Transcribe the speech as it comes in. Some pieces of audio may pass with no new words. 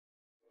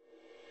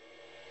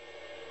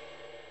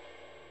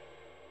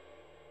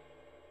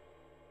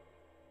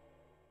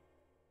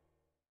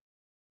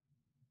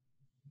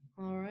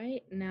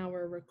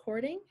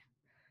recording.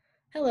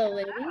 Hello,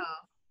 lady. Oh,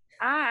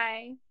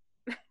 hi.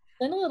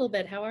 Been a little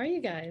bit. How are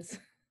you guys?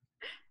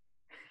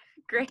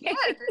 Great.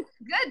 Good.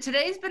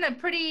 Today's been a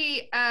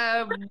pretty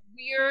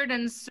weird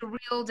and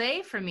surreal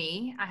day for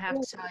me, I have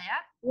to tell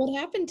What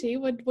happened to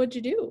you? What'd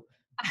you do? you.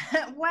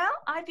 Well,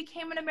 I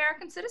became an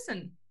American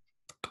citizen.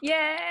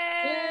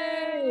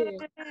 Yay!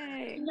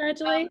 Yay!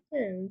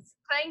 Congratulations.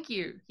 Thank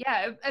you.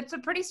 Yeah, it's a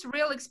pretty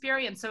surreal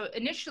experience. So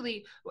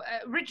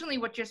originally,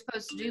 what you're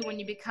supposed to do when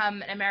you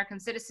become an American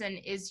citizen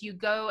is you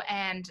go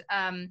and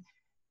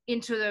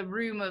into the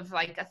room of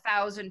like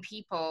 1,000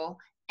 people,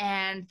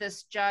 and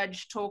this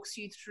judge talks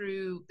you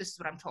through. This is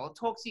what I'm told.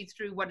 Talks you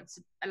through what it's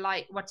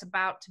like, what's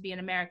about to be an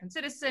American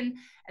citizen,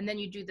 and then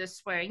you do this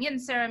swearing-in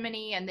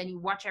ceremony, and then you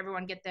watch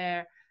everyone get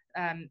their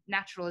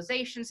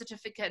naturalization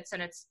certificates,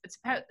 and it's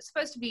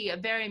supposed to be a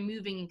very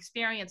moving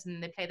experience,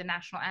 and they play the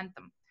national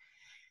anthem.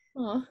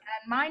 Oh, And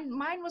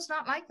mine was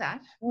not like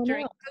that. oh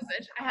During no.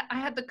 COVID. I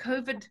had the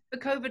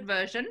COVID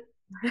version.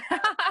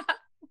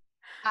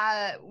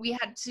 We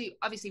had to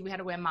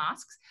wear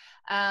masks,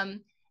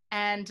 and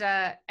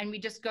we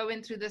just go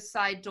in through this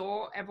side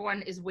door.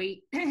 Everyone is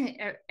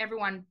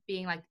everyone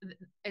being like,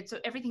 it's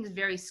everything's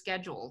very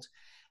scheduled.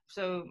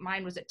 So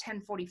mine was at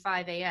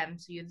 10:45 a.m.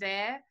 So you're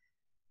there.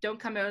 Don't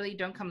come early,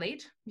 don't come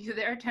late. You're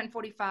there at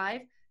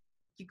 10:45.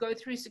 You go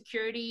through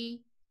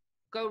security,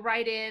 go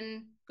right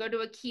in, go to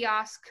a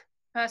kiosk.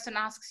 Person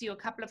asks you a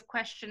couple of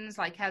questions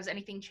like, has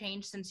anything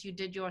changed since you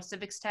did your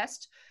civics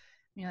test?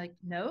 And you're like,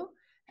 no.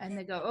 And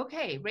they go,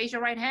 okay, raise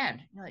your right hand.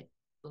 And you're like,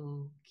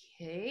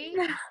 okay.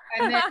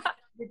 And then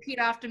repeat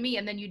after me.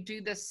 And then you do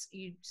this,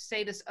 you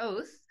say this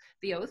oath,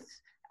 the oath.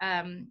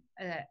 And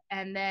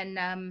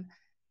then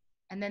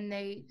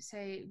they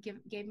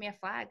gave me a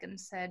flag and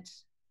said,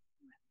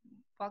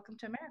 welcome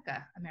to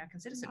America, American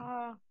citizen.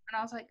 And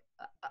I was like,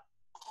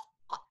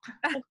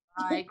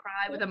 I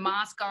cry with a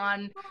mask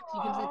on, so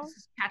you can see this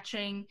is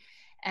catching,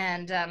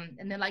 and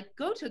they're like,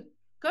 go to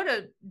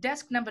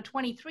desk number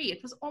 23.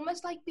 It was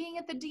almost like being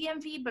at the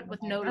DMV, but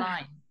with no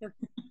line.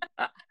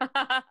 And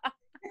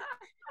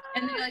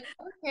they're like,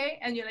 okay,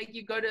 and you're like,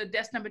 you go to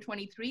desk number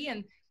 23,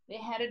 and they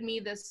handed me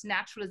this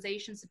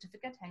naturalization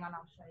certificate. Hang on,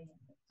 I'll show you.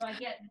 So I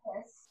get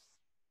this.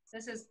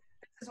 This is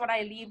what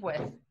I leave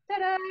with.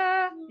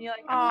 Ta-da! You're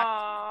like,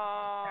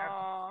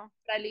 oh.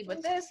 But I leave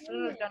with this.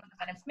 Don't know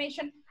that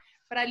information.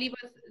 But I leave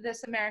with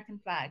this American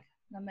flag.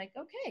 And I'm like,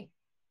 okay.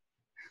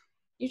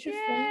 You should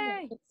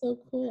fly it. That's so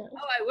cool.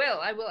 Oh,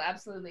 I will,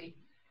 absolutely.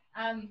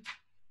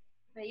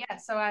 But yeah,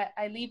 so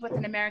I leave with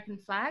an American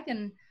flag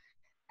and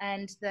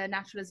the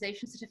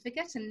naturalization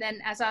certificate. And then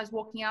as I was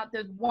walking out,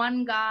 there's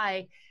one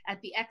guy at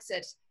the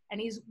exit,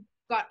 and he's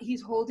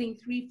holding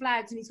 3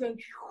 flags, and he's going,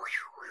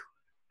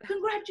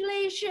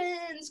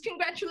 congratulations,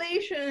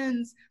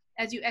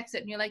 as you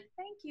exit, and you're like,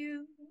 thank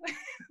you.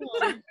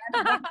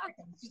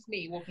 It's just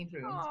me walking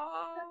through.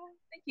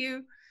 Thank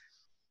you.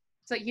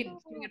 So you're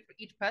doing it for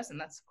each person.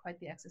 That's quite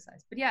the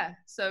exercise. But yeah,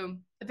 so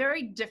a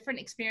very different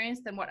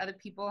experience than what other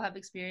people have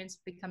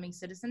experienced becoming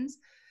citizens.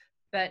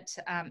 But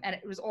and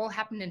it was all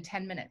happened in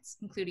 10 minutes,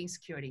 including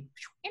security.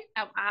 In,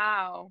 out.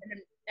 Wow.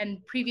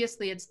 And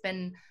previously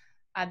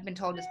I've been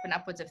told it's been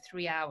upwards of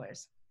 3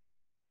 hours.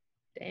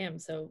 Damn,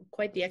 so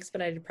quite the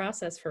expedited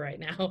process for right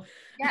now.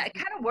 Yeah, it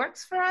kind of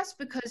works for us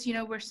because,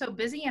 we're so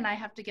busy, and I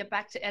have to get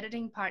back to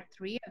editing part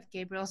 3 of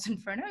Gabriel's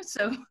Inferno.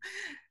 So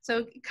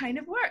it kind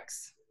of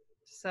works.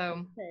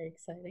 So very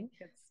exciting.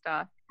 Good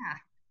stuff. Yeah.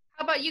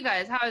 How about you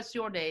guys? How has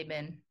your day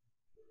been?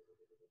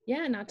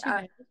 Yeah, not too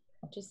bad.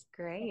 Just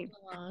great.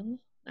 Along.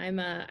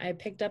 I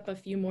picked up a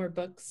few more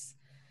books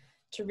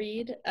to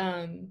read.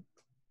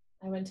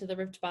 I went to the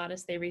Rift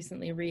Bodice. They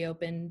recently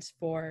reopened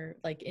for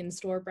like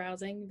in-store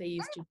browsing. They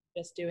used to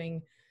just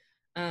doing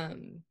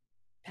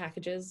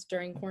packages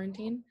during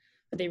quarantine,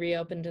 but they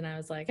reopened, and I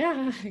was like,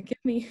 give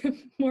me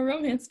more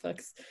romance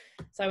books.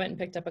 So I went and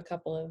picked up a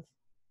couple of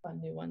fun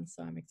new ones.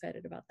 So I'm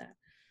excited about that.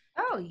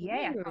 Oh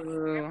yeah.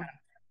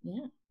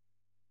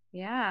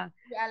 Yeah.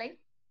 Allie?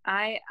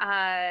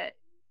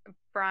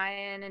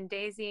 Brian and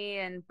Daisy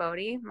and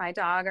Bodhi, my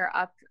dog, are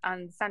up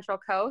on the Central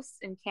Coast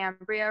in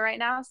Cambria right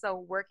now. So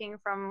working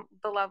from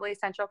the lovely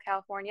Central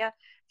California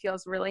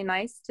feels really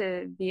nice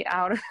to be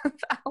out of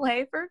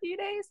LA for a few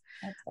days.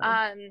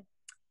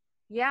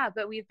 Yeah,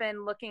 but we've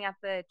been looking at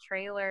the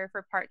trailer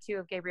for part 2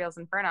 of Gabriel's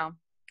Inferno.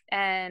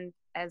 And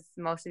as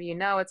most of you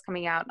know, it's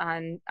coming out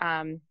on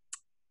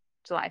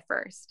July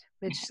 1st,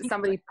 which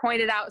somebody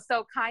pointed out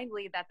so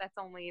kindly that that's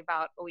only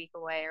about a week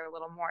away or a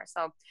little more.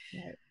 So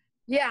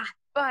yeah,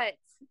 but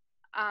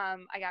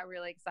I got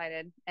really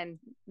excited and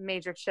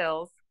major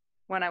chills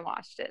when I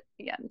watched it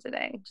again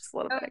today, just a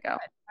little bit ago.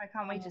 I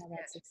can't wait to see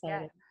That's it.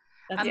 exciting.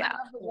 Yeah. I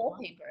love the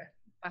wallpaper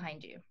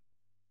behind you.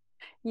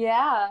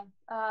 Yeah,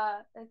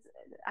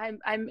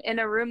 I'm in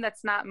a room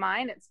that's not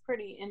mine. It's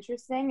pretty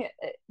interesting.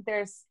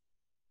 There's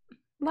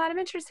a lot of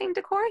interesting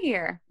decor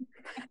here.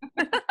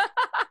 It'd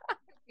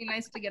be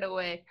nice to get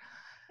away.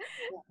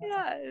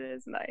 Yeah, it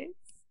is nice.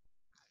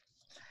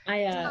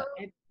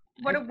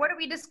 What are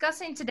we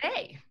discussing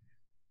today?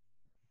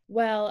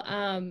 Well,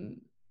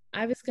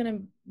 I was gonna,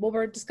 well,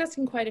 we're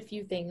discussing quite a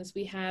few things.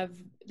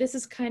 This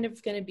is kind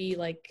of gonna be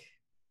like,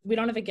 we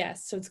don't have a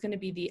guest, so it's gonna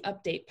be the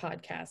update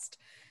podcast.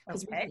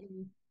 Because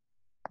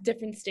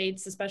different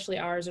states, especially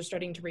ours, are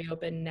starting to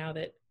reopen now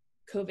that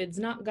COVID's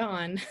not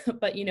gone,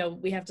 but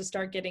we have to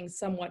start getting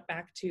somewhat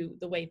back to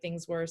the way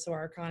things were so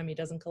our economy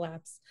doesn't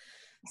collapse.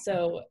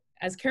 So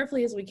as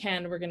carefully as we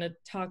can, we're gonna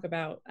talk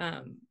about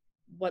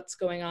what's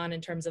going on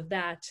in terms of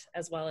that,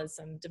 as well as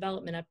some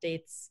development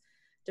updates,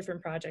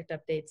 different project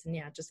updates, and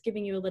just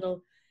giving you a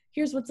little,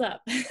 here's what's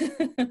up.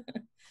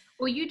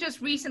 Well, you just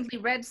recently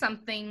read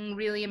something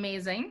really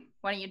amazing.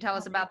 Why don't you tell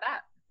us about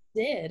that?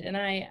 Did, and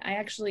I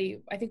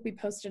think we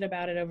posted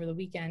about it over the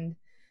weekend,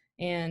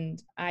 and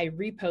I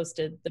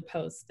reposted the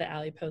post that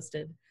Allie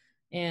posted,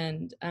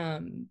 and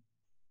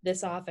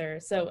this author,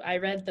 so I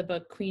read the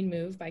book Queen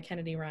Move by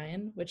Kennedy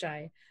Ryan, which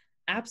I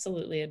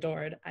absolutely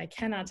adored. I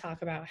cannot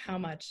talk about how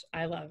much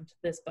I loved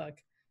this book.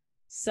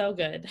 So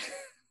good.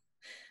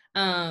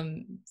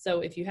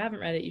 So if you haven't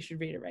read it, you should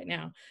read it right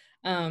now.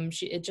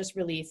 It just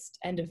released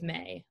end of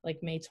May, like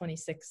May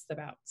 26th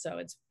about, so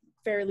it's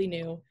fairly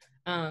new,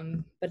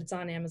 but it's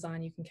on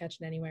Amazon. You can catch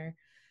it anywhere.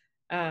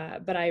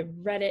 But I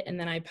read it and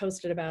then I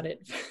posted about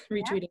it,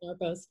 retweeting our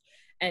post,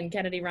 and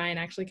Kennedy Ryan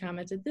actually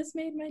commented, "This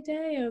made my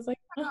day." I was like,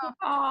 oh.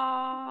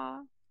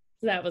 Aww.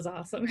 That was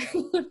awesome.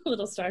 A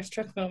little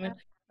starstruck moment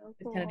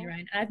with Kennedy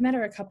Ryan. And I've met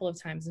her a couple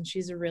of times, and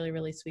she's a really,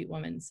 really sweet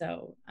woman.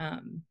 So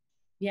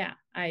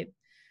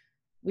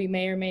we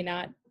may or may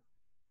not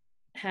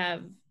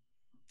have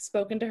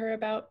spoken to her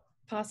about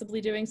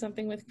possibly doing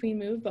something with Queen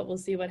Move, but we'll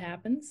see what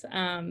happens.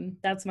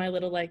 That's my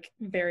little, like,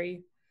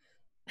 very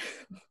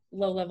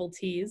low level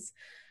tease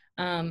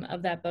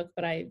of that book,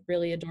 but I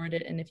really adored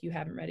it. And if you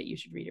haven't read it, you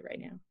should read it right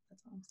now.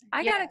 That's all I'm saying.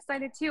 I got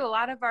excited too. A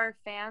lot of our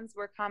fans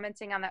were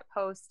commenting on that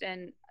post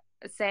and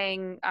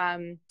saying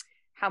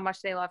how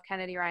much they love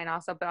Kennedy Ryan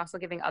also, but also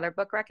giving other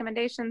book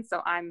recommendations.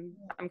 So I'm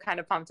kind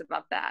of pumped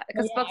about that,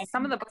 because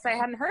some of the books I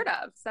hadn't heard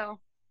of. So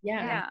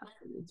yeah,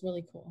 it's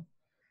really cool.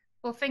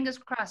 Well, fingers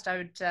crossed.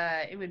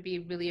 It would be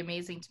really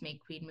amazing to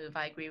make Queen Move.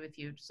 I agree with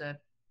you. It's a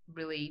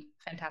really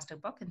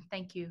fantastic book, and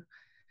thank you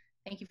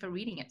for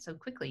reading it so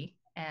quickly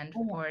and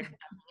for jumping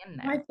in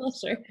there. My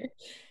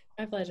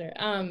pleasure.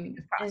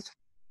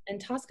 And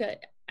Tosca,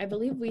 I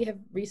believe we have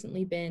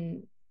recently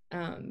been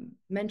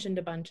mentioned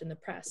a bunch in the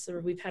press. So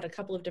we've had a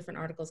couple of different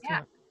articles come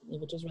out,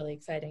 which is really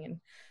exciting. And I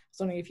was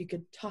wondering if you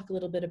could talk a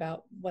little bit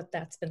about what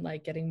that's been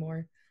like, getting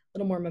a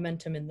little more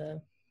momentum in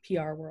the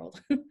PR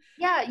world.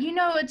 Yeah,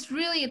 it's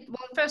really,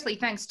 well, firstly,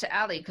 thanks to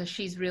Allie, because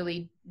she's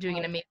really doing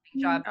an amazing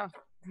job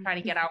trying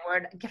to get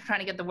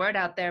the word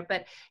out there.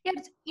 But yeah,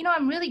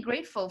 I'm really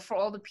grateful for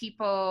all the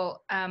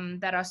people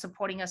that are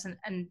supporting us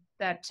and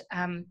that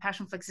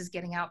Passionflix is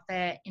getting out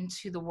there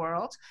into the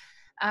world.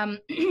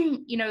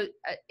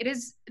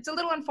 It's a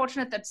little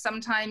unfortunate that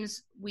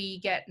sometimes we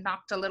get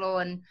knocked a little,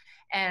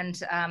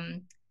 and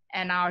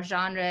our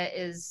genre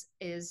is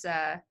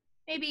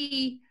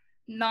maybe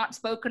not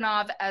spoken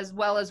of as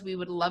well as we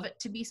would love it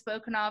to be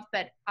spoken of.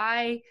 But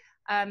I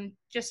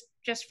just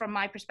from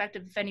my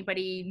perspective, if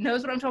anybody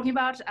knows what I'm talking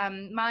about,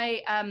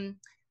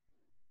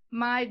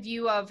 my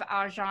view of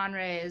our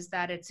genre is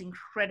that it's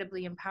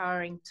incredibly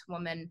empowering to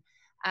women,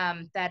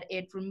 that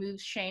it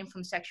removes shame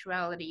from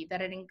sexuality,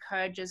 that it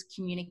encourages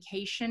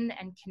communication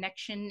and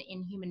connection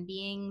in human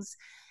beings,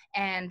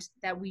 and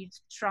that we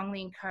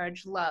strongly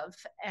encourage love.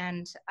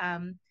 And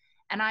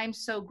I'm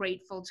so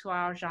grateful to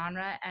our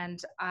genre,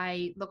 and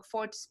I look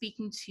forward to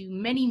speaking to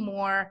many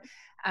more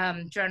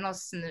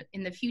journalists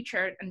in the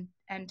future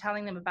and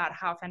telling them about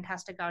how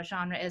fantastic our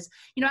genre is.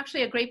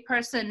 Actually, a great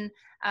person,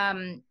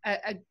 some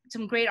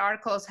great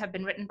articles have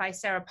been written by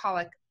Sarah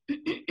Pollock.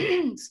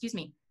 Excuse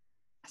me.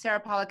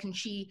 Sarah Pollock, and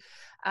she's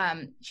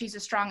a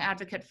strong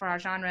advocate for our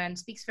genre and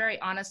speaks very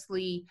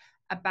honestly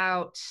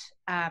about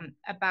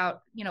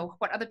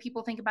what other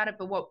people think about it,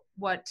 but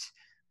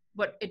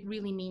what it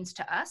really means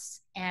to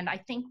us. And I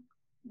think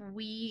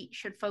we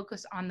should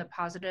focus on the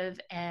positive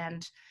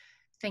and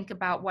think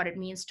about what it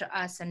means to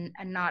us, and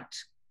not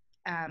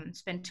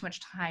spend too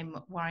much time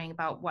worrying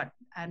about what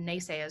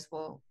naysayers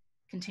will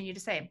continue to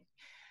say.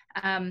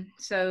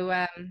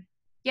 So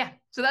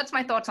that's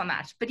my thoughts on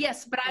that. But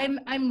yes,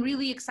 I'm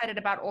really excited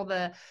about all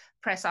the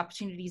press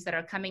opportunities that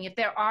are coming. If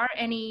there are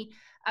any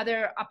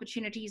other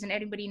opportunities and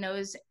anybody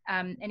knows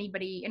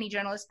any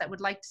journalists that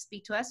would like to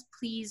speak to us,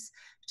 please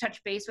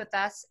touch base with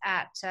us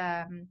at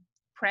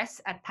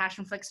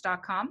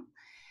press@passionflix.com,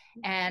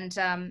 and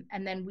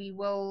then we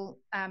will,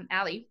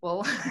 Allie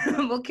will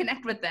will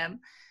connect with them.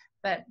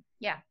 But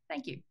yeah,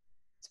 thank you.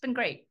 It's been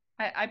great.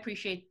 I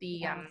appreciate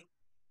the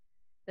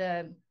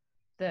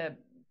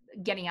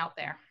getting out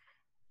there.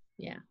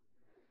 Yeah,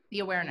 the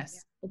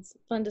awareness. It's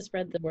fun to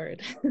spread the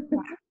word.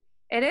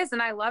 It is,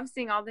 and I love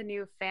seeing all the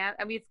new fans.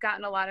 I mean, we've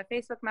gotten a lot of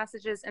Facebook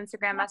messages,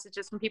 Instagram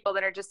messages from people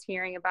that are just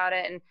hearing about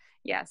it. And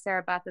yeah,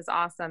 Sarah Beth is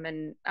awesome,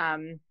 and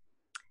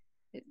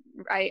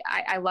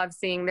I love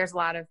seeing. There's a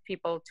lot of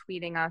people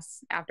tweeting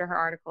us after her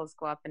articles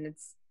go up, and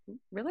it's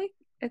really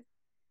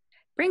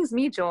brings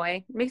me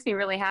joy. It makes me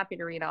really happy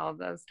to read all of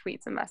those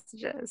tweets and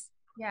messages.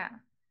 Yeah.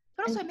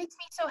 But also, it makes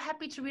me so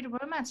happy to read a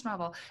romance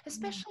novel,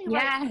 especially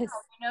right Yes.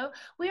 now.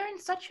 We're in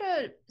such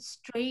a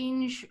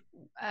strange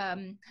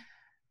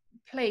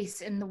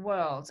place in the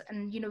world,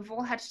 and we've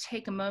all had to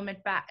take a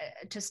moment back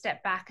to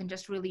step back and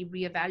just really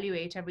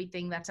reevaluate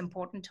everything that's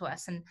important to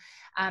us, and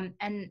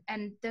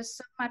there's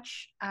so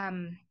much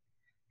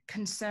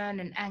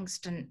concern and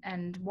angst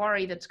and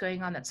worry that's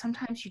going on that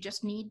sometimes you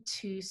just need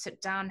to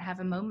sit down, have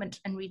a moment,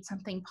 and read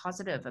something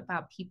positive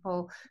about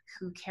people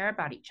who care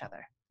about each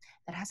other,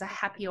 that has a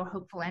happy or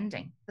hopeful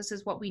ending. This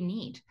is what we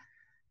need.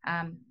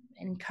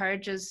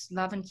 Encourages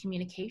love and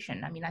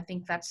communication. I mean, I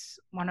think that's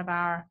one of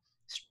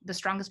the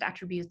strongest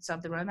attributes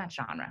of the romance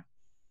genre.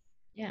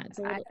 Yeah, it's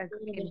a little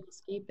bit of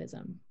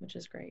escapism, which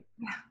is great.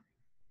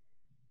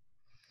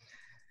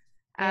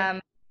 Yeah.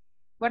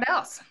 What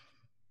else?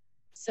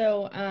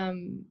 So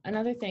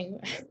another thing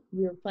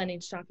we were planning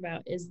to talk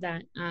about is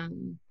that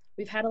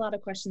we've had a lot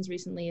of questions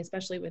recently,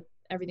 especially with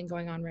everything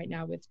going on right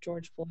now with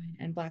George Floyd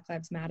and Black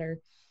Lives Matter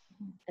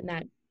and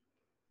that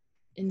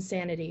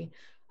insanity.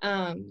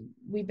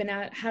 We've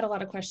had a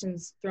lot of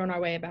questions thrown our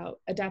way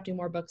about adapting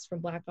more books from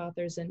Black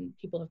authors and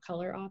people of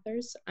color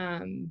authors,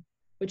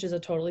 which is a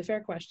totally fair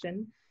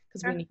question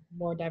because we need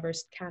more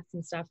diverse casts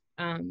and stuff.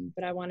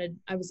 But I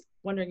was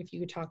wondering if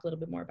you could talk a little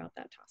bit more about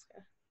that,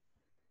 Tosca.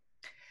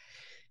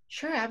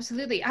 Sure,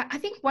 absolutely. I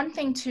think one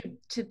thing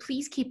to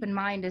please keep in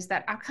mind is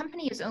that our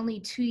company is only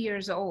 2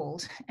 years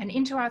old, and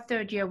into our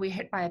third year, we're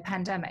hit by a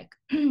pandemic.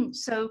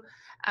 So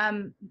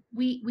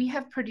we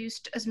have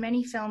produced as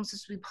many films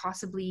as we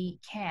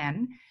possibly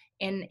can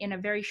in a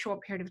very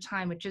short period of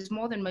time, which is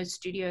more than most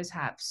studios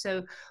have.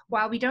 So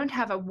while we don't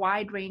have a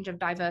wide range of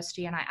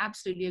diversity, and I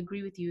absolutely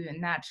agree with you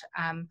in that,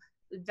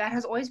 that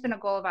has always been a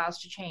goal of ours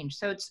to change.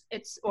 So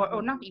it's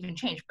or not even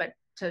change, but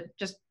to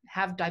just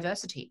have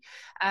diversity.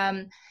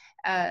 We're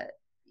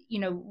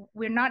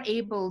not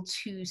able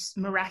to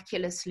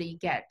miraculously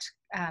get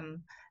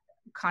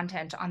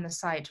content on the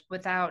site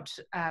without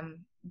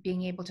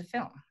being able to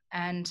film.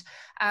 And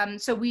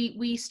so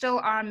we still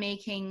are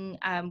making,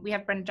 we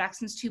have Brenda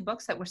Jackson's 2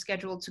 books that were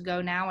scheduled to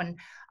go now, and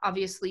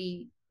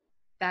obviously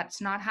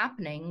that's not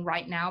happening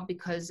right now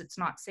because it's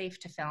not safe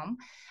to film.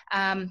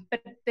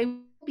 But they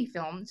will be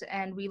filmed,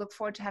 and we look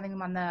forward to having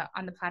them on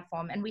the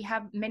platform. And we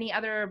have many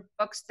other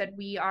books that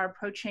we are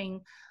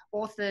approaching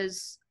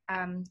authors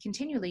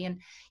continually.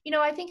 And,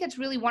 I think it's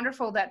really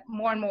wonderful that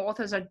more and more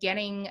authors are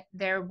getting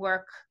their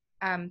work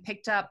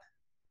picked up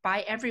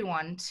by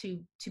everyone to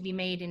be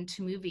made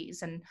into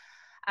movies. And,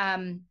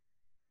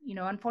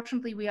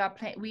 unfortunately, we are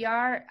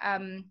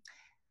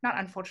not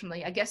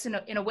unfortunately, I guess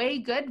in a way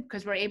good,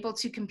 because we're able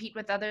to compete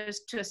with others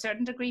to a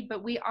certain degree,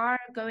 but we are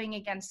going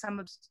against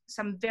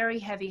some very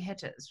heavy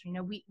hitters.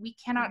 We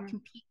cannot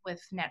compete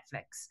with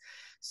Netflix.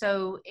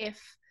 So if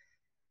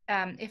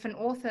an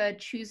author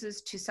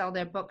chooses to sell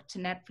their book to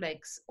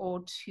Netflix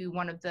or to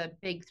one of the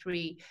big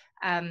 3,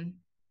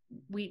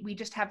 we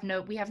just have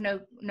no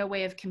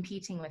way of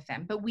competing with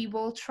them. But we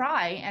will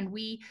try, and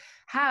we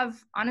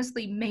have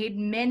honestly made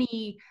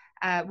many.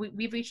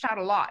 We've reached out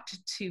a lot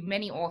to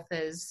many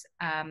authors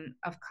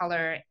of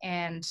color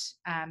and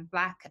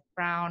Black,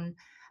 brown,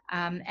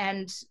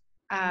 and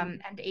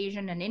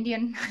Asian and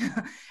Indian,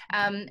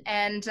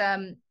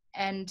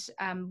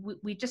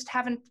 we just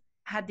haven't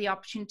had the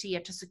opportunity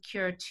yet to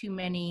secure too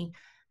many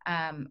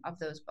of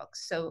those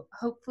books. So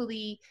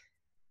hopefully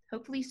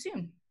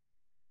soon.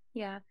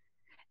 Yeah.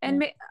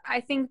 And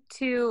I think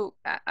too,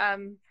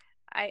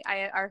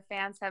 our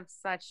fans have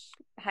such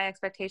high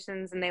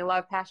expectations, and they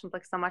love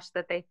Passionflix so much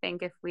that they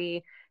think if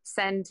we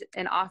send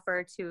an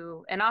offer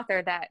to an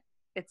author that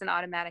it's an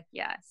automatic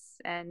yes.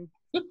 And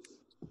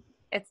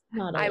it's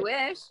not I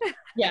wish.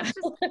 Yeah.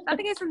 I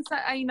think it's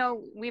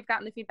we've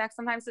gotten the feedback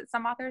sometimes that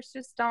some authors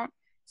just don't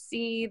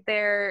see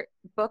their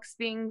books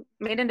being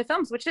made into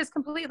films, which is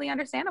completely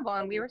understandable,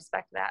 and we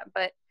respect that.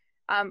 But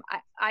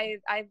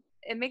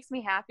it makes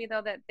me happy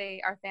though that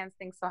our fans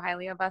think so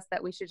highly of us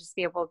that we should just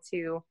be able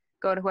to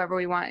go to whoever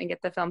we want and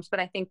get the films. But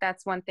I think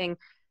that's one thing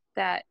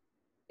that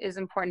is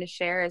important to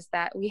share, is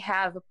that we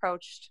have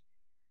approached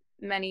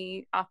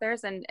many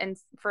authors, and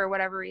for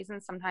whatever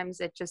reason, sometimes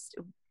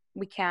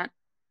we can't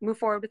move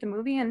forward with the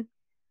movie,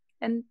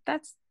 and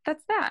that's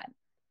that.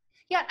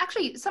 Yeah,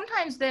 actually,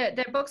 sometimes their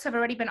books have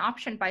already been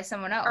optioned by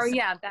someone else. Oh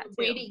yeah, that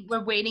too.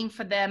 We're waiting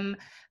for them,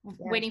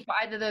 waiting for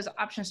either of those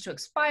options to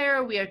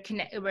expire. We're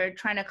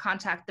trying to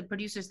contact the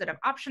producers that have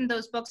optioned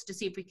those books to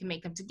see if we can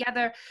make them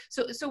together.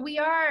 So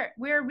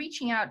we're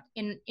reaching out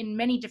in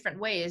many different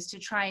ways to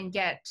try and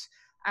get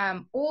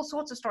all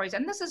sorts of stories.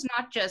 And this is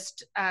not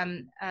just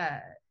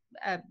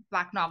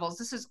Black novels.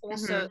 This is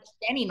also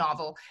any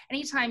novel.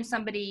 Anytime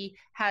somebody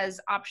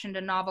has optioned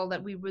a novel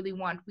that we really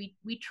want,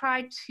 we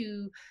try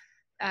to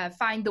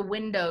find the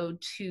window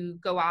to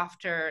go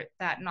after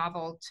that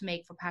novel to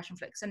make for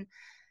Passionflix. And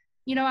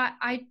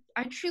I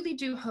truly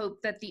do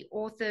hope that the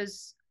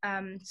authors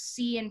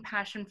see in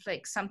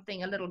Passionflix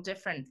something a little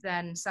different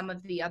than some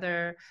of the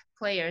other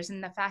players, in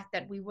the fact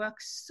that we work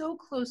so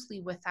closely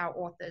with our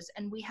authors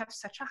and we have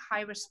such a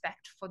high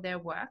respect for their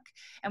work,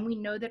 and we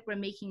know that we're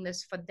making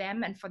this for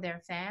them and for their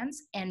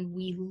fans, and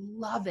we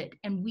love it,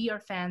 and we are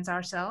fans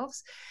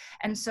ourselves.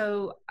 And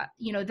so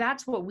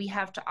that's what we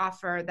have to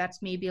offer,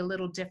 that's maybe a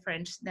little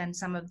different than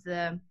some of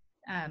the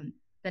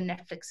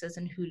Netflixes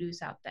and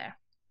Hulus out there.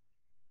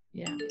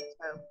 Yeah,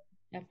 so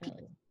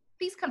definitely.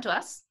 Please come to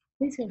us.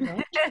 Please come to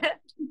us.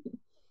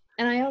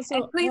 And I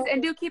also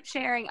and do keep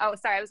sharing. Oh,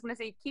 sorry, I was going to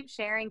say keep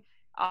sharing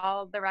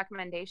all the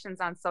recommendations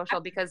on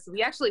social, because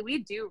we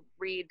do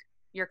read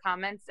your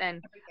comments,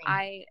 and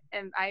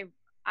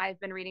I've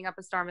been reading up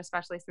a storm,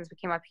 especially since we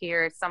came up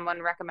here.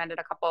 Someone recommended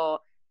a couple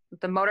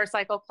the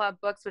Motorcycle Club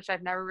books, which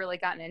I've never really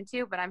gotten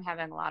into, but I'm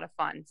having a lot of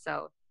fun.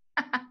 So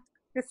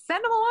just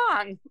send them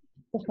along.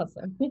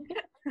 Awesome.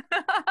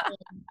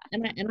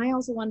 and I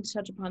also wanted to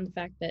touch upon the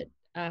fact that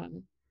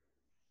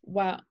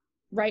while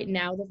right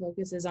now the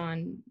focus is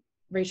on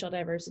racial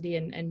diversity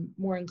and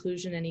more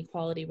inclusion and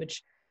equality,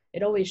 which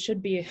it always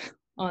should be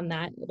on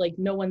that. Like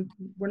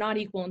we're not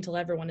equal until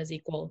everyone is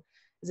equal,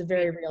 is a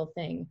very real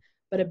thing.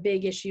 But a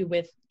big issue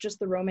with just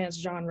the romance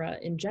genre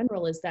in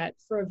general is that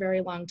for a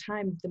very long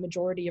time, the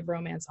majority of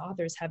romance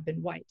authors have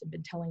been white and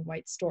been telling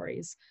white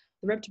stories.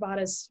 The Ripped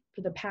Bodice,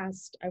 for the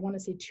past, I want to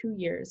say 2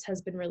 years,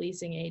 has been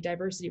releasing a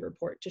diversity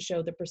report to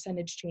show the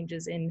percentage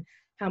changes in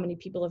how many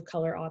people of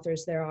color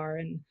authors there are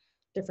and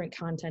different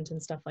content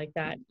and stuff like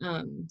that.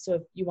 So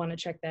if you want to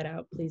check that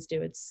out, please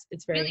do. It's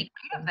very really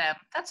great of them.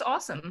 That's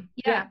awesome.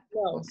 Yeah.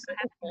 No,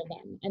 super cool of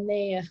them. And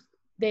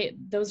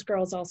those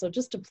girls also,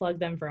 just to plug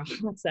them for a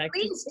hot sec.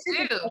 Please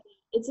do.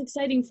 It's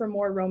exciting for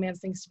more romance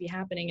things to be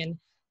happening, and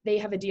they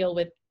have a deal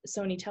with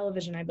Sony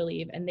Television, I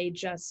believe, and they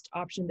just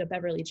optioned a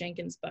Beverly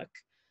Jenkins book,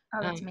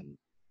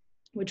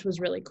 which was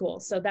really cool.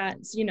 So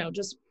that's,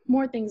 just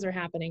more things are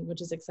happening,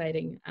 which is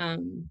exciting.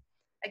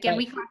 Again,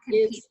 we can't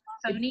compete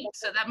with Sony,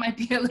 so that might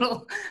be a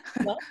little.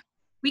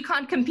 We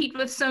can't compete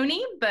with Sony,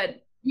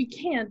 but we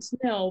can't.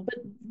 No,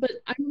 but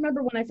I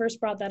remember when I first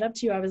brought that up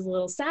to you, I was a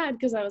little sad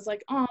because I was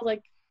like, oh,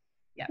 like.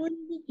 Yeah.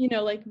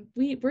 Like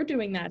we're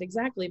doing that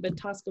exactly, but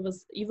Tosca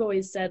you've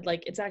always said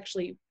like it's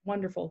actually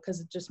wonderful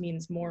because it just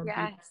means more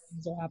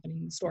things are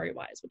happening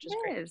story-wise, which is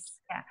great.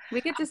 Yeah,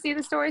 we get to see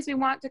the stories we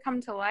want to come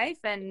to life,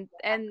 and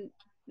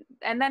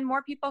then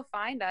more people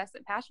find us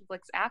at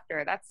Passionflix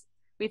after.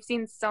 We've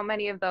seen so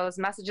many of those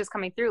messages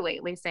coming through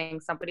lately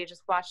saying somebody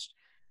just watched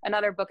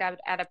another book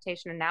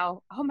adaptation and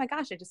now, oh my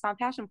gosh, I just saw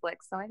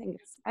Passionflix. So I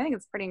think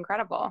it's pretty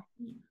incredible.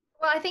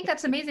 Well, I think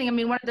that's amazing. I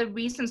mean, one of the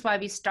reasons why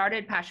we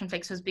started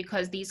Passionflix was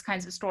because these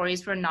kinds of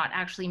stories were not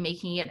actually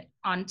making it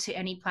onto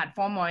any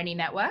platform or any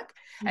network.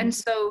 Mm-hmm. And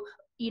so,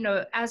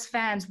 as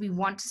fans, we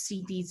want to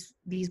see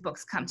these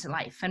books come to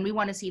life, and we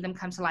want to see them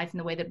come to life in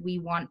the way that we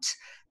want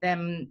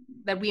them,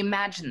 that we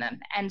imagine them.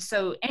 And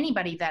so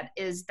anybody that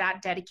is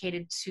that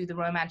dedicated to the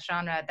romance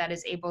genre, that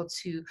is able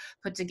to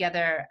put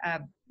together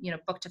a,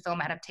 book to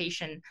film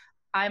adaptation,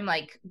 I'm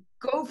like,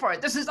 go for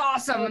it. This is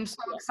awesome. I'm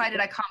so excited.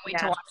 I can't wait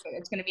to watch it.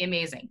 It's going to be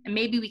amazing. And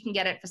maybe we can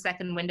get it for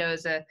second window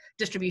as a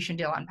distribution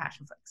deal on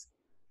Passionflix.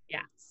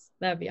 Yes,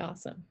 that'd be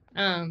awesome.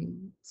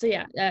 So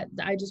yeah,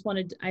 I just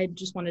wanted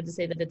to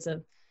say that it's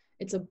a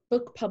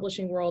book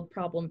publishing world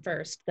problem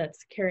first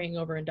that's carrying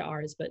over into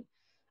ours, but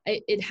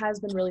it has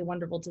been really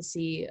wonderful to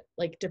see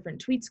like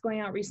different tweets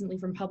going out recently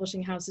from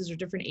publishing houses or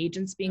different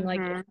agents being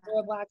like, if you're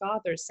a Black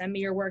author, send me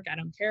your work. I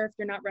don't care if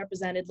you're not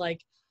represented.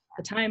 Like,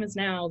 the time is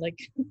now, like,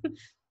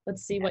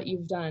 let's see what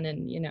you've done.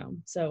 And,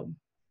 so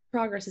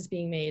progress is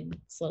being made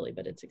slowly,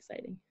 but it's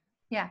exciting.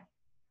 Yeah.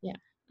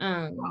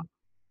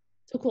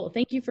 So cool.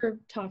 Thank you for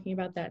talking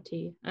about that,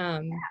 T.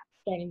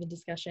 Starting the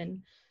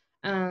discussion.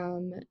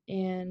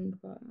 And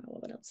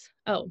what else?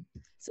 Oh,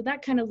 so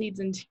that kind of leads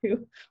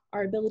into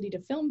our ability to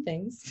film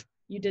things.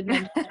 You did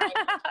mention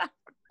a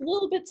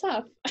little bit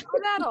tough.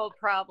 That old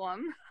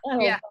problem.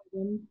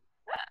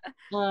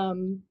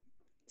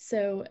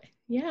 So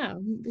yeah,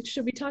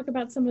 should we talk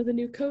about some of the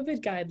new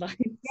COVID guidelines?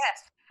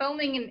 Yes,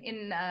 filming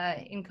in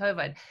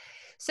COVID.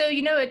 So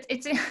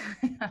it's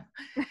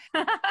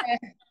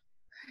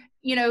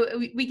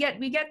we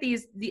get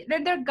these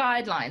they're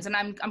guidelines, and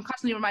I'm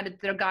constantly reminded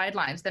that they're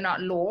guidelines. They're not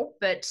law,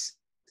 but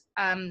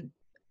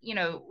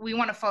we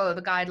want to follow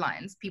the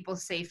guidelines.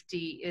 People's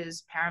safety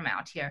is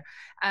paramount here.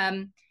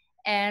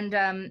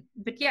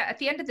 But yeah, at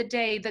the end of the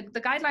day, the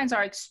guidelines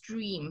are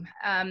extreme,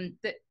 and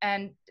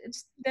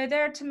they're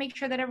there to make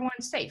sure that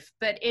everyone's safe.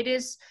 But it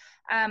is,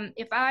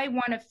 if I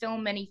want to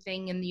film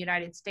anything in the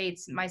United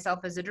States, myself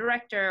as a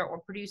director or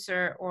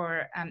producer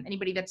or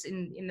anybody that's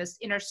in this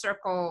inner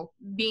circle,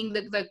 being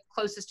the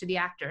closest to the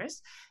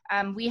actors,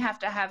 we have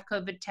to have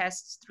COVID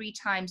tests 3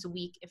 times a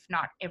week, if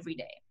not every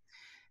day.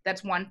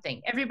 That's one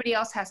thing. Everybody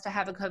else has to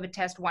have a COVID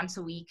test once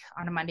a week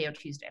on a Monday or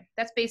Tuesday.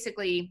 That's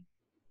basically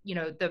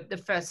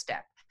the first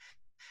step.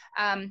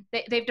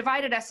 They've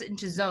divided us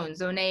into zones,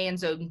 zone A and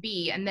zone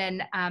B. And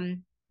then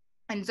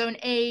in zone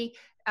A,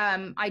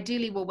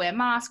 ideally we'll wear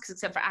masks,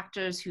 except for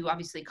actors who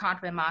obviously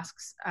can't wear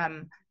masks.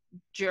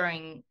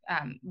 during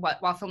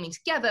while filming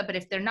together. But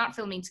if they're not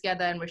filming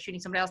together and we're shooting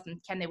somebody else, then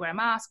can they wear a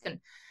mask? And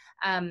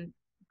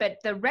but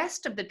the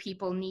rest of the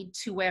people need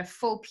to wear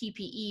full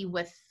PPE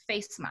with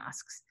face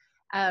masks.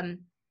 And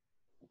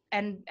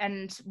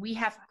we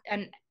have,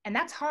 and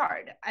that's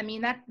hard. I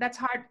mean, that's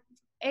hard.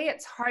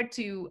 It's hard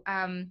to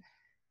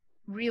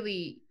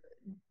really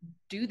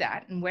do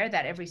that and wear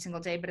that every single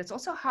day, but it's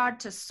also hard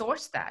to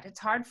source that. It's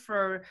hard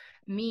for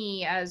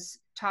me as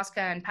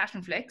Tosca and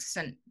Passionflix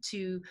and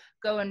to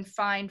go and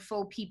find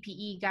full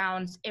PPE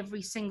gowns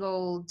every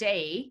single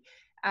day,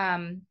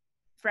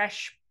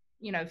 fresh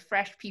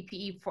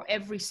PPE for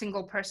every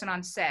single person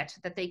on set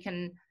that they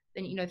can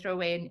then throw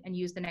away and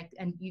use the next,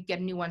 and you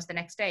get new ones the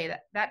next day.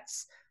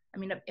 That's, I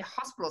mean,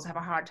 hospitals have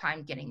a hard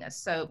time getting this.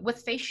 So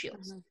with face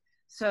shields.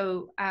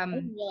 So I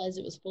didn't realize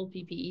it was full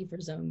PPE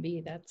for Zone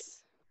B.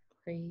 That's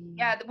crazy.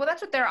 Yeah, well,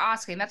 that's what they're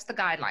asking. That's the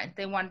guideline.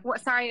 They want.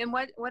 Sorry, and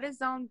what is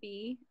Zone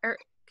B? Or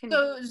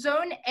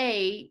Zone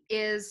A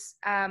is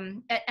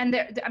and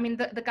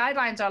the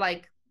guidelines are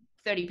like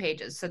 30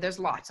 pages, so there's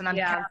lots, and I'm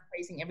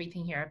paraphrasing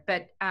everything here.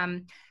 But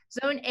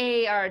Zone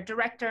A are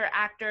director,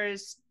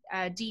 actors,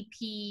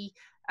 DP,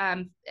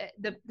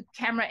 the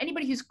camera,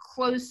 anybody who's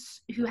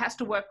close, who has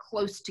to work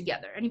close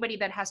together, anybody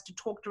that has to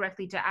talk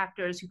directly to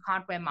actors who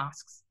can't wear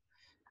masks.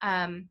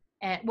 And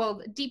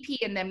well, DP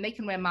and them, they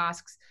can wear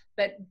masks,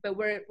 but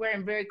we're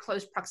in very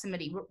close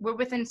proximity. We're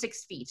within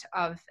 6 feet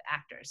of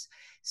actors.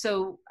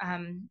 So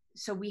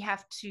we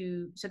have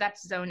to, so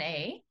that's Zone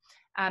A.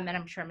 And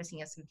I'm sure I'm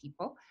missing some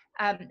people.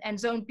 And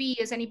Zone B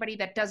is anybody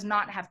that does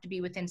not have to be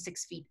within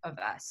 6 feet of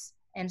us.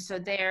 And so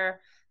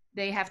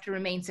they have to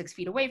remain 6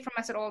 feet away from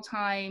us at all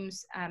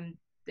times.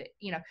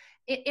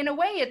 In a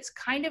way, it's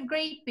kind of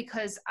great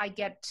because I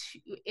get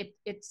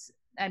it's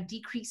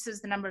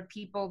decreases the number of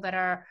people that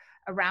are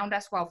around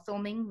us while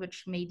filming,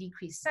 which may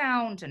decrease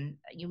sound, and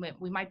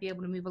we might be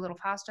able to move a little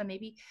faster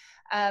maybe.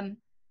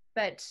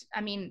 But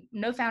I mean,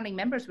 no founding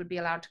members would be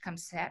allowed to come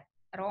set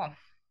at all.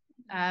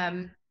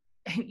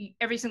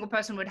 Every single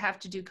person would have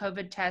to do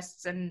COVID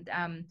tests and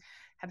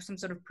have some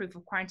sort of proof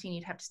of quarantine.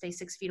 You'd have to stay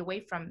 6 feet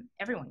away from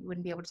everyone. You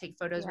wouldn't be able to take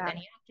photos with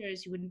any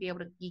actors. You wouldn't be able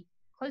to be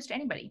close to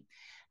anybody.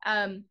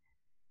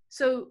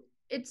 So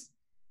it's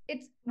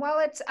while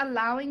it's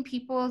allowing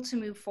people to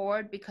move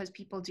forward, because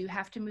people do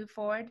have to move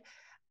forward,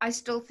 I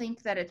still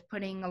think that it's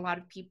putting a lot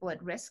of people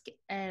at risk.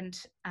 And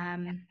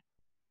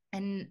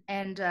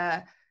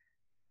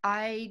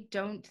I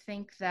don't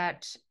think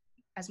that,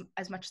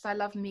 as much as I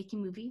love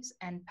making movies,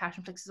 and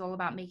Passionflix is all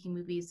about making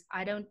movies,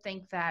 I don't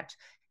think that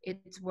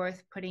it's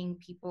worth putting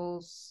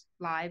people's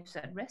lives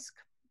at risk.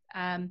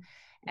 And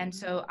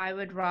so I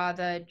would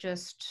rather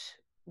just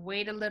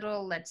wait a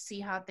little. Let's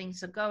see how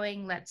things are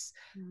going. Let's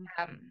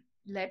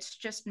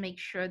just make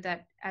sure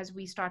that as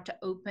we start to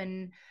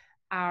open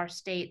our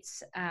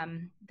states,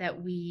 that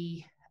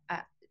we,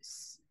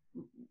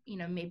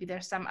 maybe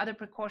there's some other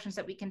precautions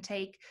that we can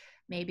take.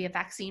 Maybe a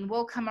vaccine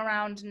will come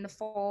around in the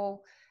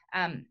fall.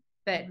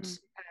 But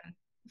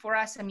for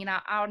us, I mean,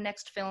 our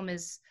next film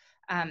is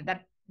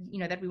that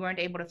we weren't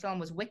able to film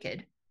was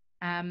Wicked.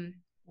 And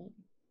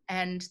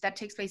that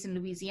takes place in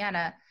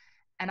Louisiana.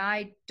 And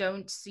I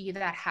don't see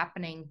that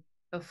happening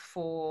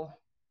before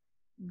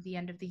the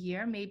end of the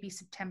year, maybe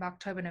September,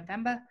 October,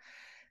 November.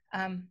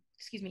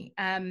 Excuse me.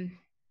 I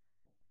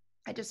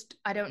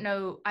don't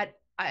know.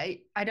 I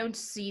don't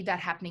see that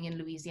happening in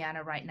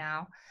Louisiana right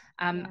now.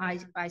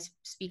 I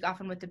speak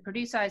often with the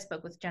producer. I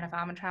spoke with Jennifer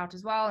Armentrout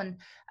as well. And,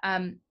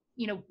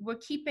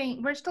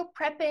 we're still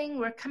prepping.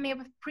 We're coming up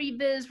with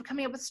previs. We're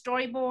coming up with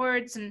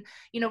storyboards. And,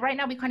 right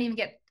now we can't even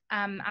get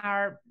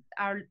our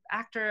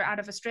actor out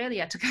of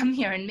Australia to come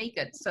here and make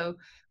it. So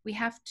we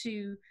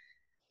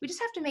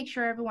just have to make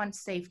sure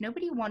everyone's safe.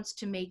 Nobody wants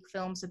to make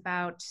films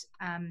about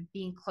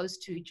being close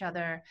to each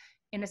other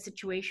in a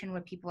situation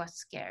where people are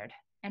scared.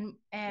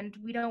 And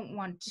we don't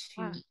want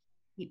to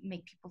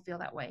make people feel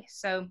that way.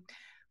 So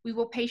we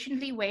will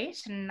patiently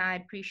wait, and I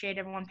appreciate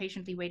everyone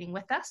patiently waiting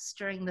with us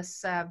during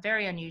this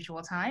very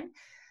unusual time.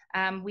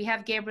 We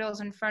have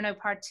Gabriel's Inferno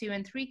Part 2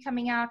 and 3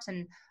 coming out,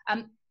 and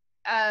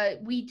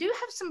we do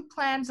have some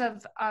plans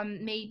of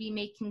maybe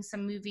making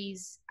some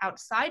movies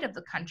outside of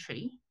the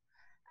country.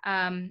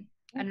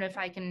 I don't know if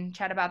I can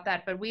chat about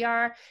that, but we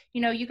are,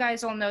 you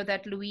guys all know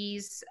that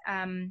Louise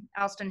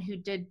Alston, who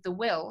did The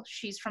Will,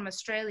 she's from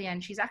Australia,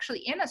 and she's actually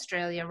in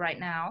Australia right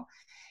now.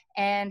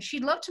 And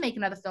she'd love to make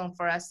another film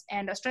for us.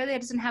 And Australia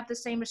doesn't have the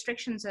same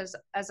restrictions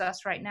as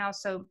us right now.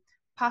 So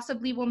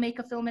possibly we'll make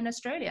a film in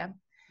Australia.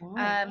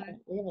 Wow.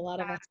 We have a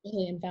lot of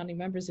Australian founding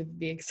members who'd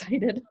be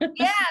excited.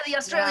 Yeah, the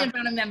Australian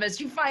founding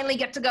members, you finally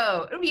get to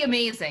go. It'll be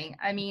amazing.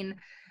 I mean,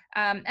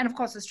 and of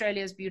course,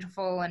 Australia is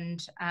beautiful.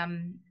 And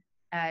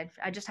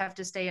I just have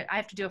to I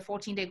have to do a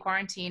 14-day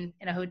quarantine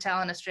in a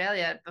hotel in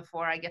Australia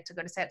before I get to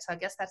go to set. So I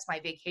guess that's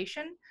my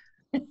vacation.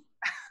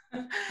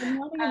 I'm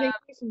having a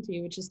vacation to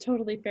you, which is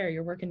totally fair.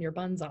 You're working your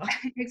buns off.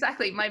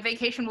 Exactly. My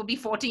vacation will be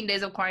 14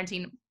 days of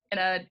quarantine in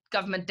a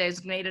government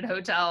designated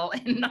hotel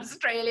in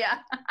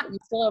Australia. You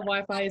still have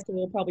Wi-Fi, so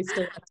we'll probably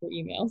still answer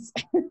emails.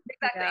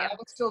 exactly. Yeah. I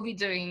will still be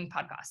doing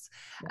podcasts.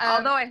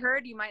 Although I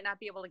heard you might not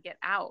be able to get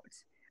out.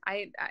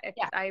 I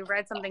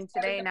read something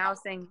today now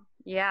saying,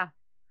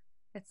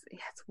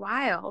 it's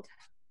wild.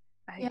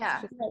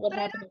 Yeah. What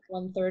happened if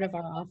 1/3 of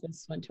our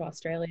office went to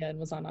Australia and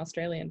was on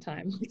Australian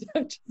time? That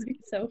would just be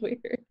so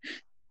weird.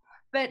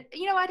 But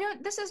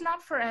this is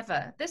not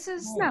forever. This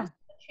is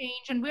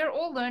change, and we're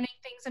all learning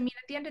things. I mean,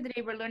 at the end of the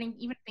day, we're learning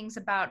even things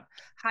about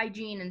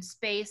hygiene and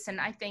space. And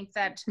I think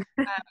that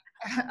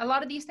a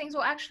lot of these things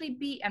will actually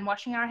be, and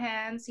washing our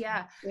hands.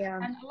 Yeah.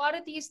 And a lot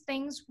of these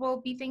things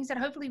will be things that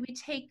hopefully we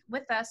take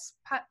with us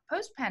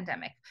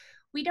post-pandemic.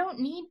 We don't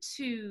need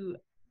to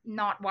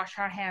not wash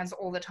our hands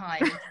all the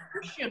time.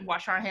 We should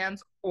wash our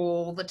hands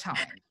all the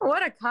time.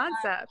 What a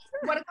concept.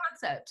 What a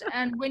concept.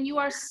 And when you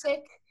are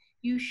sick,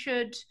 you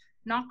should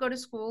not go to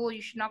school, you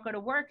should not go to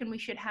work, and we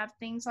should have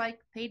things like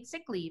paid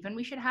sick leave, and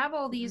we should have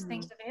all these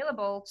things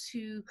available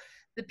to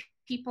the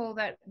people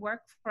that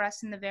work for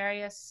us in the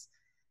various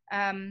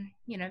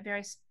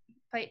various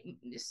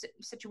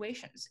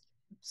situations.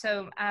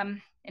 So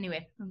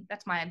anyway,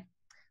 that's my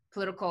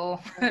political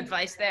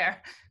advice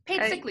there.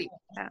 Paid sick leave.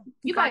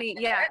 You funny,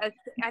 I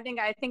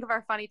think of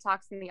our funny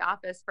talks in the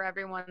office for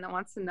everyone that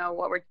wants to know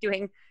what we're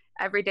doing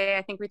every day.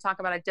 I think we talk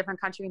about a different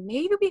country.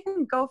 Maybe we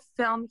can go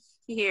film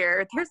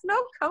here. There's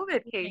no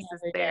COVID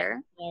cases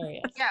there.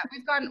 Yeah,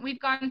 we've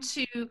gone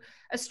to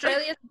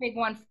Australia's a big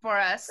one for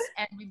us,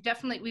 and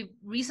we've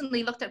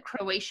recently looked at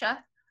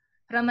Croatia.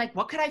 But I'm like,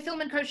 what could I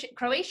film in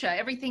Croatia?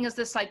 Everything is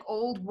this like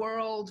old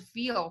world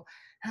feel.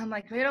 And I'm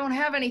like, we don't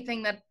have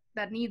anything that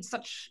needs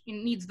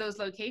those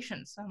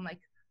locations. So I'm like,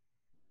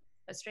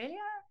 Australia?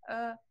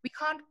 We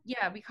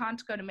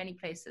can't go to many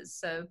places.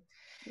 So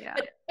yeah.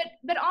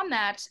 But on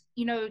that,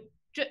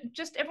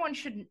 just everyone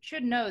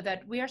should know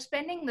that we are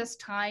spending this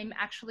time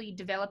actually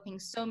developing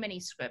so many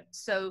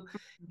scripts. So,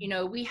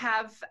 we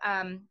have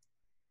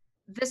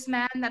This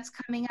Man that's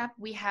coming up.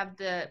 We have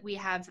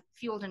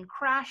Fueled and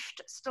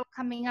Crashed still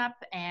coming up,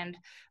 and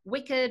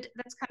Wicked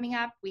that's coming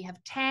up. We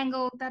have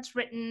Tangled that's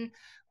written,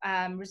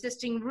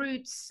 Resisting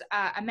Roots,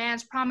 A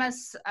Man's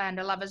Promise, and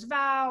A Lover's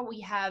Vow.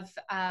 We have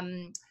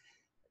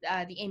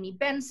the Amy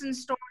Benson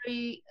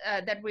story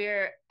that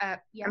we're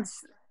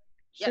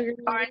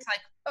Lauren's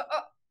like,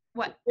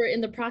 what? We're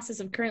in the process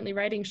of currently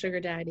writing Sugar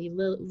Daddy.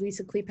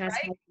 Lisa Klepass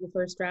has the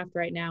first draft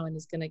right now and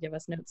is going to give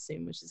us notes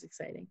soon, which is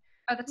exciting.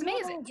 Oh, that's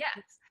amazing.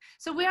 Yes.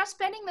 So we are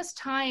spending this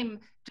time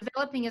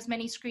developing as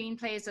many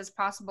screenplays as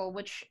possible,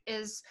 which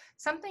is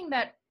something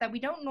that we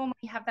don't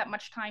normally have that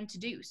much time to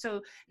do.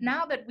 So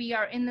now that we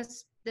are in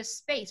this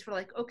space, we're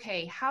like,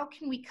 okay, how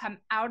can we come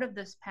out of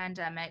this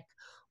pandemic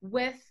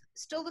with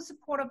still the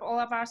support of all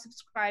of our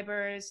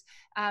subscribers,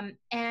 and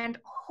a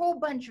whole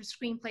bunch of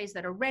screenplays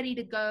that are ready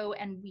to go,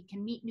 and we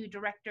can meet new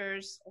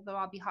directors, although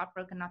I'll be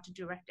heartbroken not to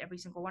direct every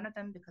single one of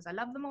them because I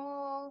love them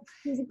all.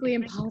 Physically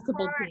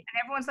impossible. And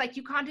everyone's like,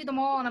 you can't do them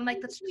all. And I'm like,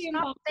 that's just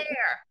not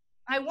fair.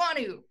 I want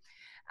to.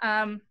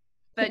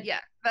 But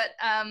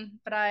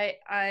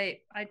I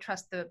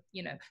trust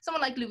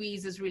someone like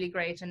Louise is really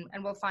great, and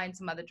we'll find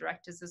some other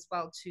directors as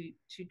well to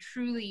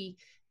truly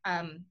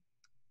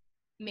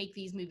make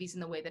these movies in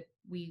the way that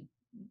we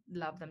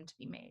love them to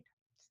be made.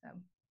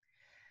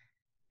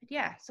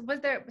 So was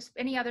there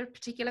any other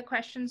particular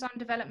questions on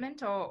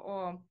development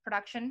or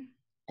production?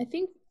 I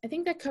think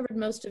that covered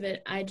most of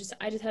it. I just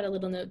had a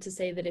little note to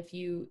say that if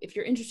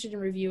you're interested in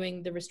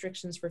reviewing the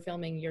restrictions for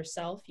filming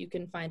yourself, you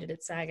can find it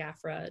at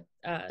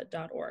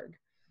sagafra.org.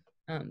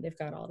 They've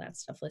got all that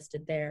stuff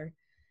listed there.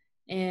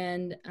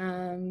 And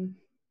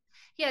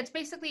it's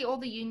basically all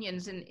the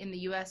unions in the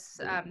US,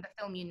 the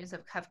film unions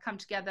have come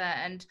together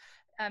and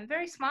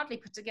very smartly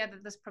put together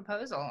this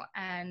proposal,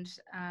 and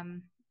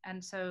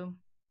so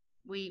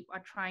we're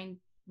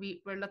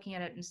looking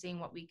at it and seeing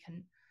what we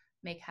can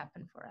make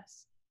happen for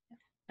us.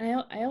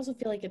 I also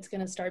feel like it's going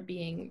to start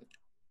being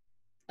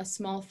a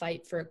small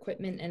fight for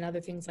equipment and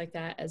other things like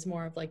that as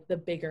more of like the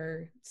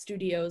bigger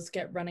studios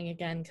get running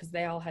again, because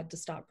they all had to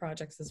stop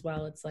projects as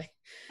well. It's like,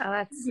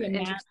 that's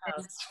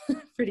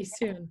interesting. Pretty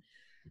soon.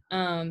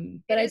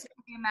 But it's going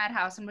to be a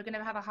madhouse, and we're going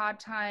to have a hard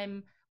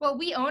time. Well,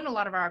 we own a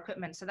lot of our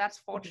equipment, so that's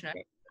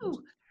fortunate.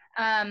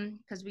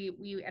 Because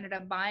we ended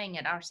up buying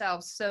it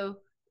ourselves. So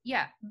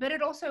yeah, but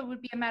it also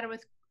would be a matter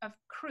of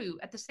crew.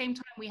 At the same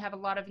time, we have a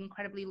lot of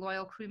incredibly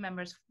loyal crew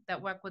members that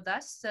work with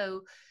us.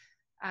 So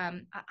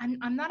I'm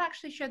not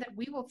actually sure that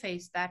we will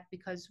face that,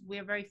 because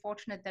we're very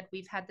fortunate that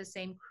we've had the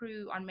same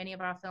crew on many of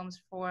our films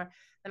for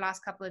the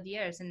last couple of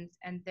years, and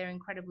they're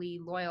incredibly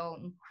loyal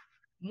and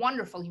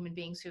wonderful human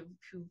beings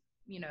who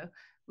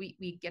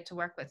we get to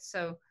work with.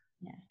 So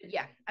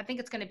yeah, I think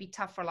it's going to be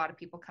tough for a lot of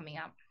people coming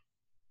out.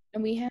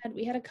 And we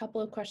had a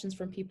couple of questions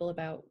from people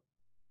about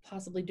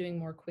possibly doing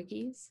more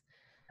quickies.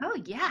 Oh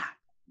yeah.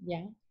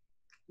 Yeah.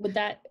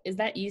 Is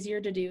that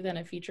easier to do than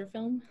a feature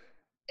film?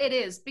 It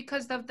is,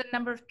 because of the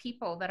number of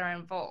people that are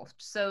involved.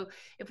 So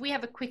if we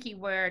have a quickie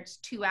where it's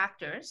 2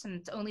 actors and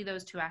it's only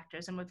those 2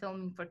 actors and we're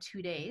filming for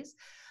 2 days,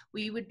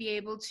 we would be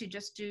able to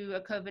just do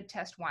a COVID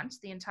test once,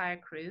 the entire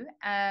crew,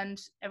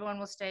 and everyone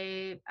will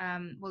stay.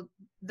 Well,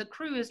 the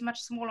crew is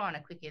much smaller on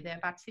a quickie. They're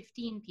about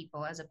 15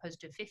 people as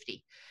opposed to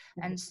 50,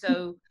 and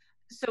so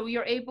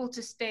you're able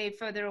to stay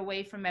further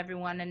away from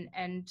everyone,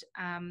 and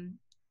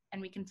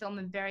we can film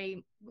them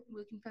we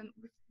can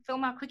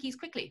film our quickies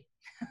quickly.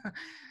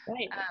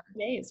 Right,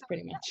 days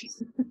pretty much.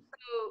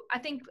 So I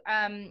think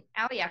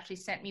Ali actually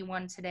sent me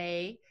one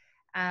today.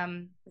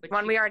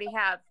 One we already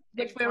have.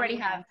 Which we already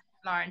have,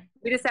 Lauren.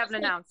 We just haven't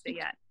announced it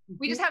yet.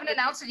 We just haven't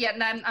announced it yet,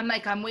 and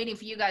I'm waiting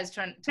for you guys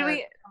to come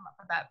up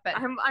with that. But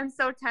I'm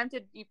so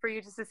tempted for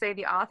you just to say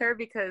the author,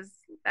 because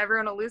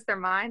everyone will lose their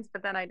minds,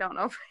 but then I don't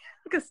know,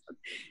 because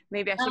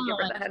maybe I should give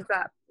her the heads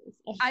up.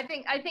 I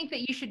think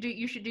that you should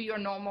do your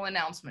normal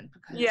announcement,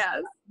 because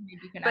yes,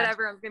 but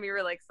everyone's gonna be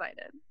really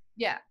excited.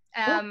 Yeah.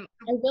 I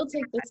will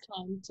take this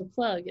time to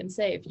plug and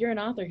say, if you're an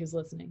author who's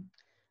listening,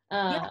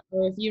 or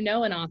if you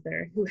know an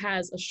author who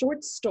has a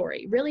short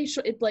story, really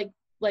short,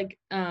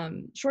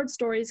 short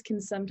stories can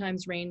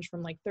sometimes range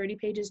from like 30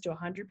 pages to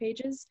 100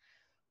 pages.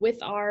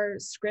 With our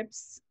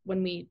scripts,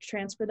 when we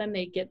transfer them,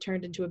 they get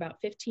turned into about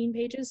 15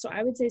 pages. So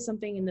I would say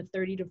something in the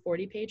 30 to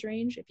 40 page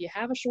range. If you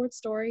have a short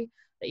story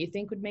that you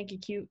think would make a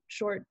cute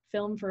short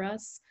film for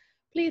us,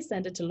 please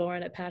send it to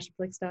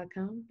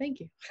Lauren@PassionFlix.com. Thank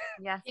you.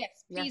 Yes,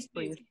 please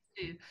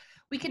do.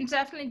 We can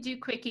definitely do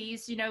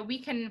quickies. You know, we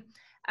can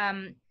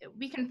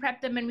prep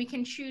them, and we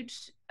can shoot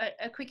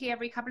a quickie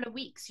every couple of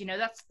weeks. You know,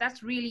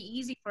 that's really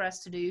easy for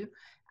us to do,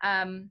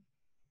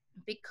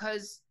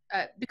 because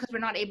we're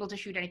not able to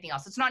shoot anything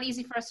else. It's not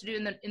easy for us to do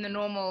in the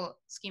normal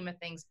scheme of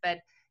things, but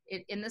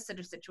in this sort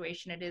of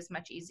situation, it is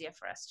much easier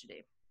for us to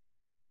do.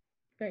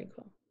 Very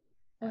cool.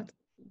 That's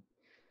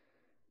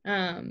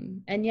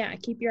and yeah,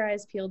 keep your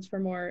eyes peeled for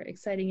more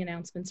exciting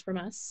announcements from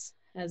us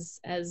as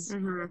things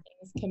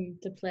come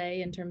to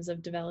play in terms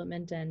of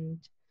development and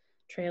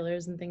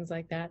trailers and things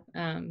like that.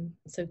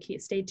 So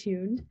stay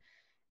tuned.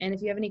 And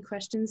if you have any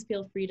questions,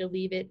 feel free to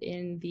leave it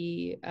in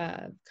the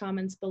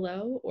comments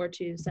below, or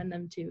to send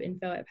them to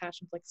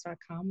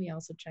info@passionflix.com. We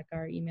also check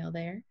our email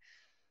there.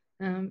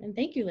 And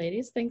thank you,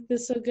 ladies.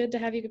 This is so good to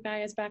have you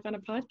guys back on a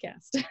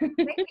podcast. Thank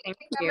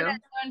you. I'm going to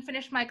go and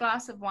finish my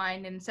glass of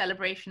wine in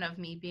celebration of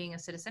me being a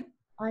citizen.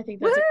 I think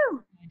that's a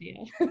good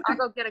idea. I'll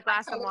go get a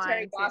glass of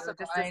wine too,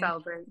 just to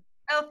celebrate.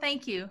 Oh,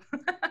 thank you.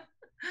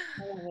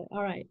 I love it.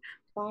 All right.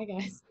 Bye,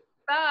 guys.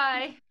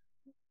 Bye.